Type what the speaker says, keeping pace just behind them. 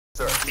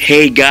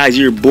Hey guys,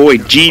 your boy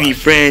GD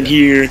Friend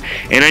here,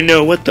 and I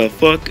know, what the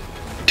fuck,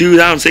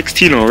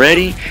 2016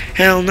 already?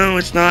 Hell no,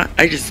 it's not.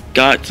 I just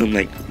got some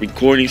like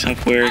recording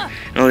software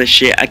and all this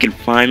shit. I can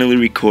finally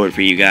record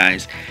for you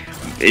guys.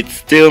 It's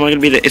still not gonna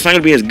be it's not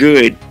gonna be as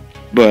good,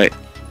 but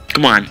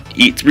come on,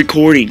 it's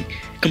recording.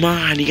 Come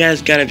on, you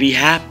guys gotta be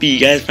happy. You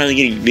guys finally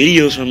getting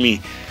videos from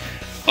me.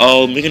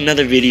 I'll make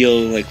another video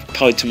like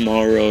probably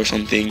tomorrow or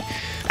something.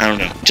 I don't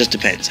know. Just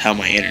depends how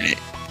my internet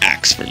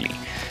acts for me.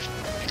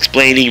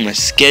 Explaining my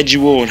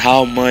schedule and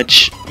how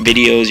much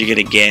videos you're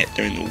gonna get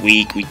during the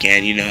week,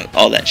 weekend, you know,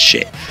 all that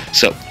shit.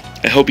 So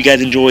I hope you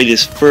guys enjoy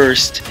this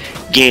first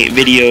game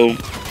video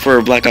for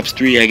Black Ops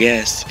 3, I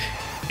guess.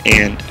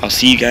 And I'll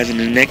see you guys in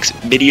the next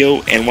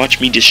video and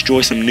watch me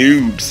destroy some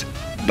noobs.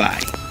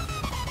 Bye.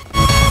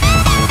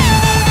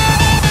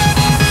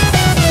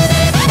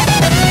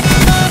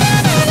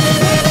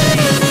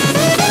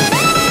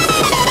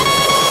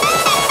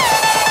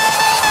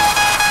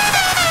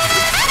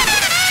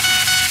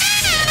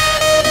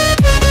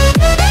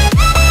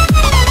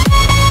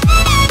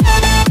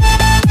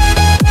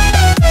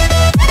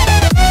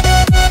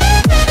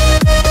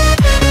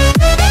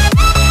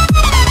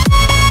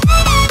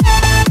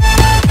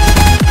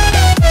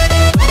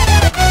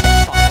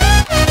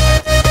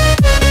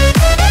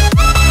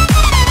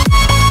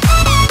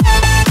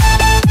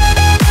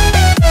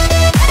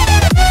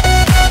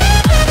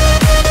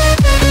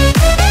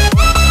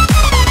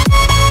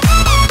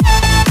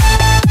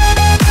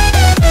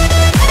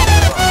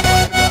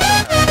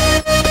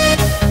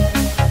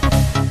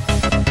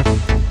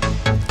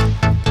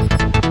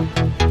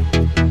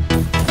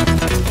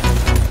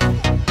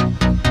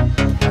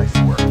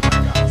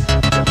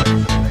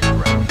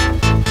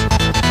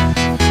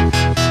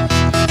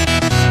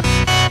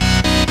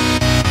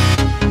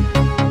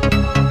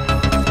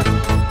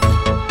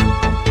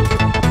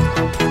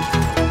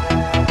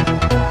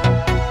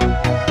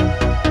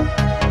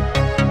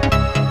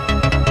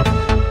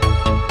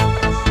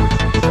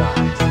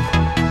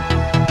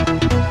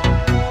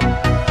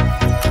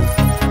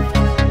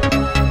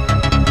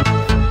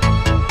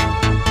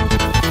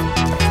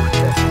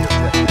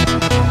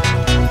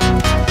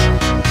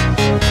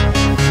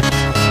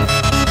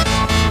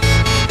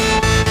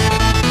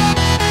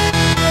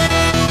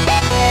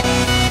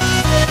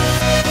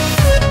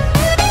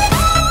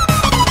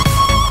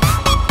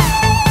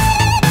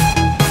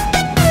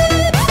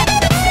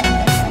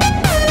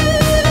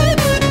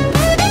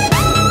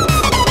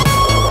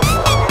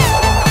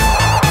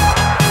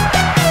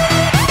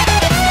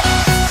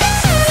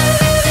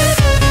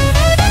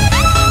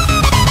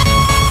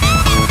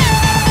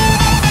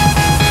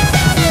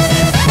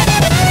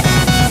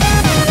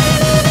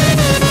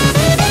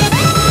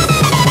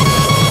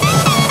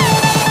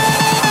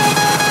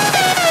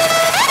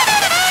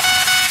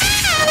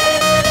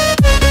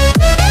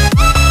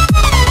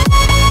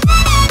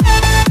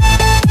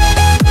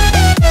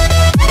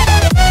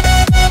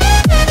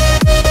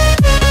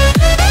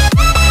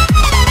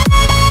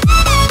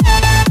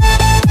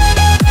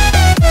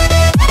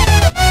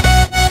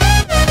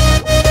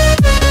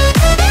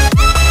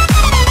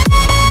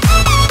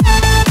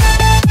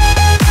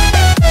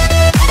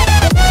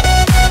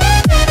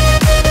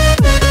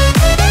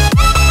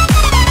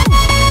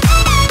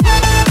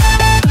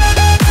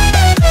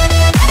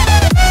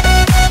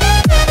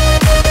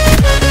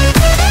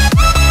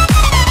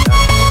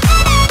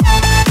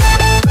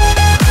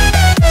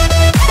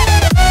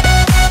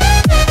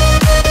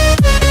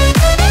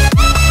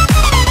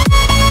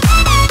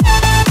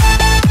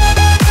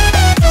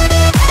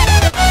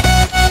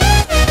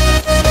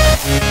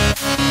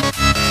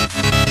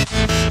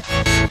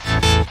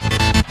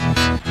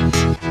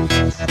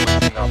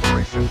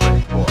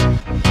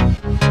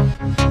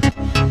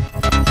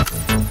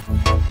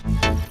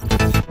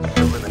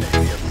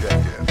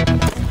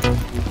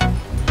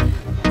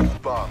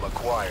 Bomb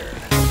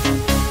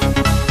acquired.